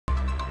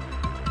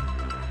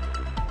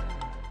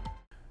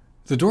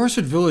The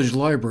Dorset Village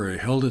Library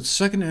held its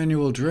second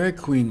annual Drag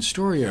Queen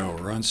Story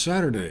Hour on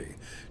Saturday,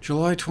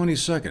 July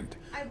 22nd,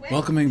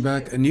 welcoming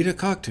back Anita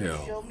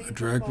Cocktail, a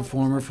drag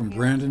performer from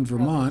Brandon,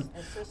 Vermont,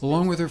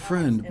 along with her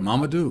friend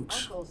Mama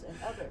Dukes.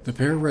 The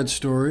pair read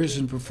stories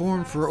and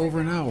performed for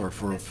over an hour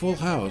for a full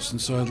house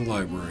inside the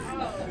library,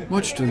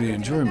 much to the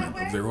enjoyment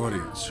of their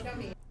audience.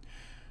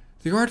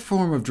 The art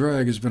form of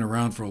drag has been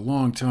around for a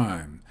long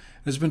time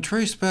and has been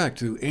traced back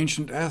to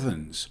ancient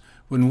Athens,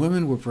 when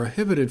women were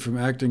prohibited from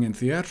acting in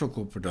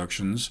theatrical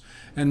productions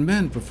and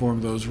men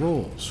performed those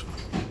roles.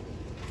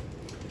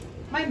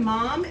 My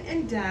mom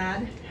and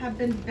dad have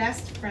been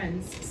best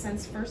friends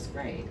since first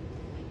grade.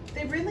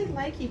 They really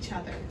like each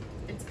other.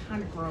 It's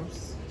kind of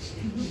gross.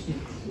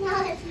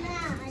 No, it's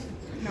not.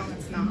 No,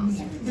 it's not.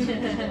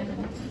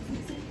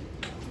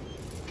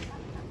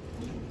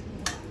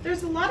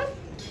 There's a lot of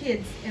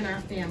kids in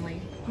our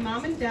family.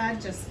 Mom and dad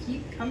just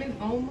keep coming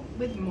home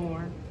with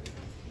more.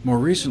 More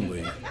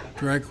recently,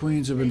 drag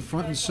queens have been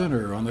front and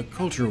center on the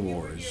culture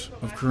wars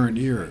of current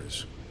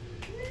years.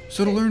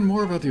 So to learn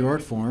more about the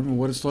art form and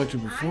what it's like to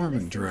perform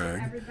in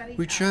drag,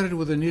 we chatted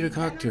with Anita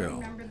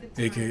Cocktail,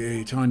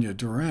 aka Tanya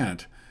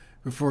Durant,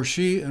 before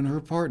she and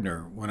her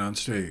partner went on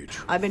stage.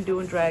 I've been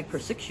doing drag for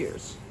 6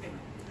 years.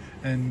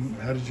 And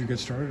how did you get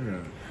started in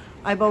it?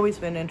 I've always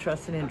been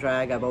interested in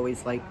drag. I've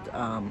always liked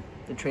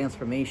the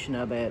transformation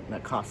of it, and the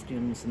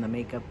costumes and the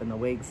makeup and the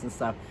wigs and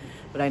stuff.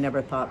 But I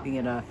never thought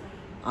being a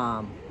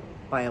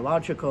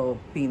biological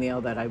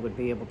female that I would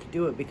be able to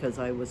do it, because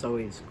I was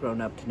always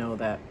grown up to know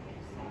that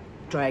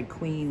drag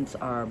queens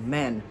are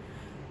men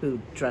who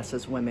dress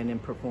as women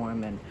and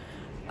perform. And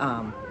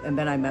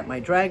then I met my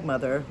drag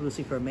mother,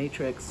 Lucifer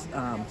Matrix,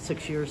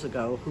 6 years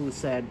ago, who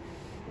said,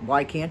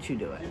 why can't you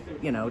do it?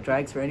 You know,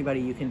 drag's for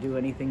anybody. You can do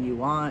anything you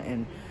want,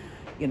 and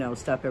you know,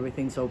 stuff,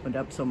 everything's opened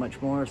up so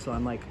much more. So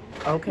I'm like,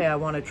 okay, I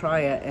want to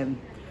try it.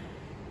 And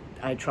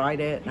I tried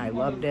it, and I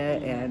loved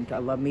it, and I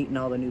love meeting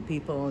all the new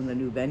people and the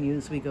new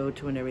venues we go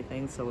to and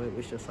everything. So it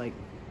was just like,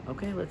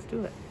 okay, let's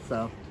do it.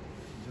 So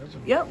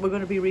yeah, we're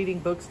going to be reading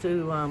books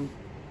to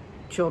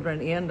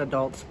children and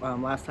adults.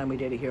 Last time we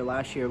did it here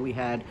last year, we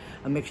had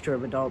a mixture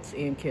of adults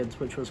and kids,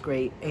 which was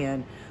great.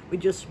 And we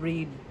just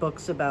read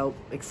books about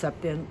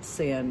acceptance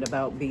and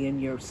about being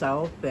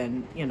yourself,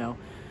 and you know,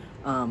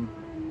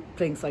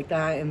 things like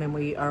that. And then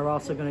we are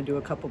also going to do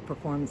a couple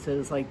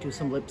performances, like do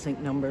some lip sync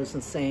numbers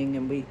and sing,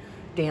 and we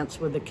dance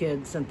with the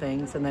kids and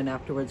things. And then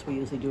afterwards we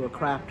usually do a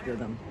craft with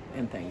them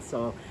and things.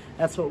 So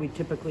that's what we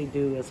typically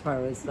do as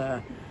far as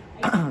the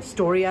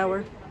story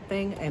hour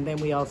thing. And then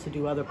we also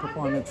do other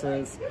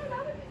performances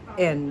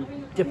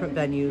in different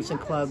venues and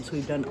clubs.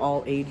 We've done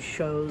all age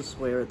shows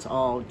where it's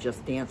all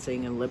just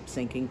dancing and lip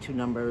syncing to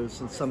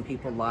numbers, and some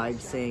people live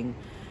sing.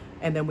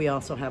 And then we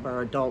also have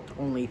our adult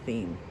only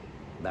theme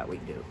that we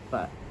do.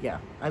 But yeah,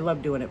 I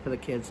love doing it for the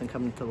kids and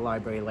coming to the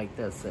library like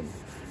this and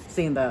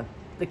seeing the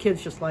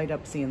kids just light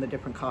up seeing the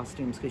different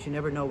costumes, because you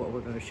never know what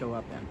we're going to show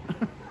up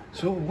in.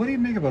 So what do you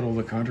make about all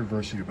the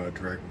controversy about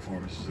drag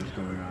performances that's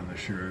going on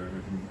this year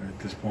at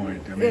this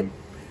point? I mean,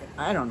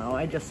 I don't know.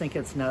 I just think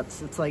it's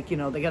nuts. It's like, you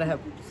know, they got to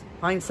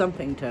find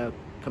something to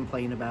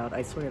complain about.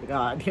 I swear to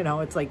God, you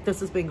know, it's like this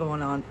has been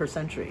going on for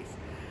centuries,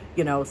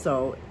 you know,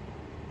 so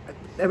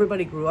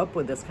everybody grew up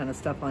with this kind of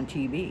stuff on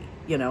TV.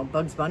 You know,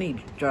 Bugs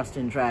Bunny dressed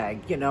in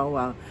drag, you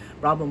know,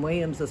 Robin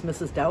Williams as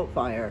Mrs.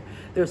 Doubtfire.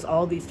 There's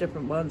all these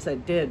different ones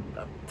that did.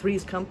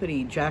 Three's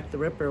Company, Jack the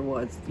Ripper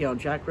was, you know,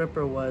 Jack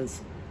Ripper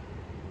was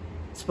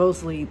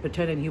supposedly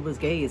pretending he was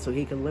gay so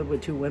he could live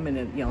with two women,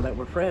 and you know, that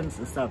were friends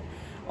and stuff.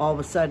 All of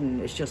a sudden,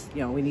 it's just,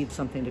 you know, we need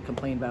something to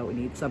complain about. We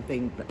need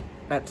something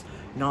that's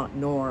not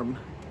norm,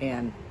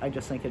 and I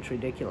just think it's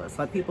ridiculous.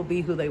 Let people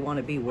be who they want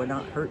to be. We're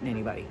not hurting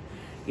anybody.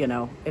 You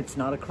know, it's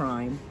not a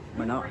crime.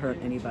 We're not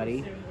hurting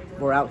anybody.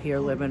 We're out here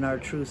living our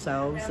true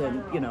selves,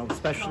 and, you know,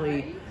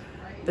 especially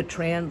the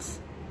trans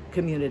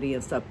community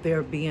and stuff,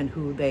 they're being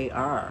who they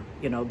are.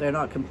 You know, they're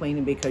not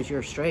complaining because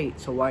you're straight,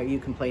 so why are you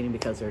complaining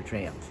because they're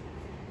trans?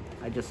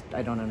 I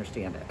don't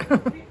understand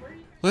it.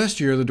 Last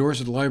year, the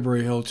Dorset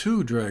Library held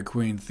 2 drag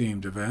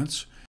queen-themed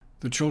events,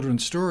 the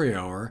Children's Story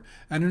Hour,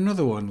 and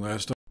another one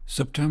last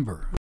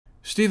September.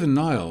 Stephen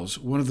Niles,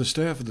 one of the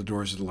staff at the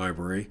Dorset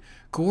Library,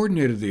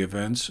 coordinated the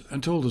events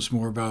and told us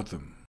more about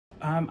them.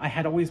 I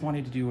had always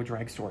wanted to do a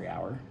drag story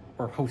hour,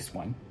 or host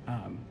one,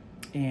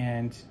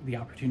 and the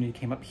opportunity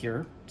came up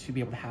here to be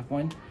able to have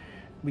one.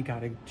 We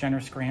got a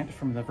generous grant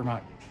from the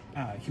Vermont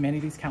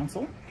Humanities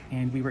Council,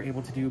 and we were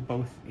able to do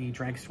both a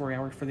drag story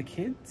hour for the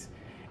kids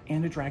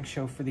and a drag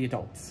show for the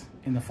adults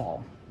in the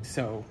fall.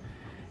 So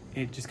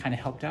it just kind of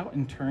helped out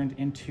and turned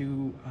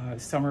into a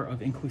summer of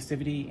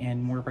inclusivity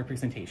and more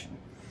representation.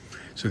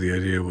 So the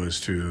idea was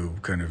to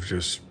kind of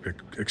just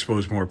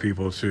expose more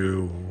people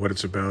to what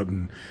it's about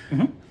and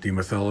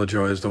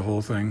demythologize the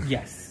whole thing?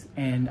 Yes,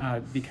 and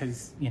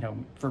because, you know,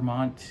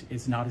 Vermont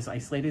is not as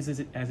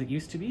isolated as it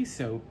used to be,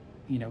 so,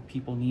 you know,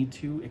 people need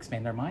to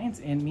expand their minds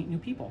and meet new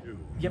people.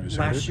 Yep,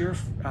 last year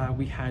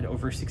we had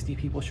over 60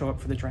 people show up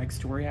for the drag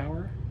story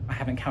hour. I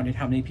haven't counted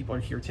how many people are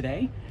here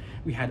today.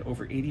 We had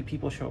over 80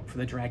 people show up for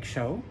the drag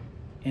show.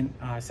 in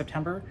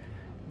September.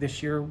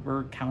 This year,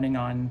 we're counting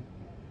on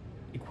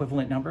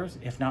equivalent numbers,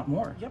 if not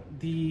more. Yep.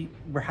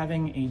 We're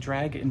having a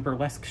drag and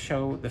burlesque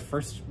show the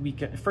first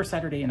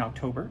Saturday in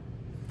October,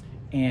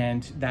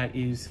 and that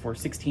is for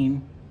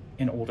 16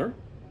 and older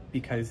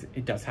because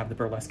it does have the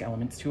burlesque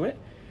elements to it.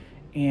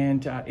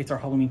 And it's our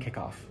Halloween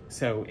kickoff.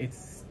 So it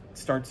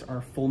starts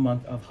our full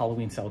month of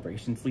Halloween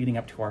celebrations leading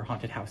up to our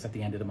haunted house at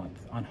the end of the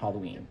month on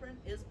Halloween.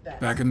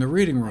 Back in the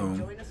reading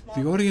room,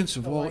 the audience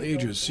of all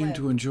ages seemed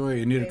to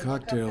enjoy Anita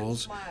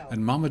Cocktails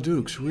and Mama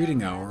Duke's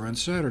reading hour on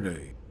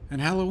Saturday.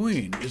 And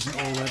Halloween isn't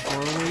all that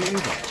far away either.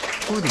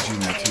 For the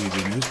GMAT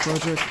TV News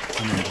Project,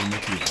 I'm Andrew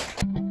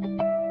McKee.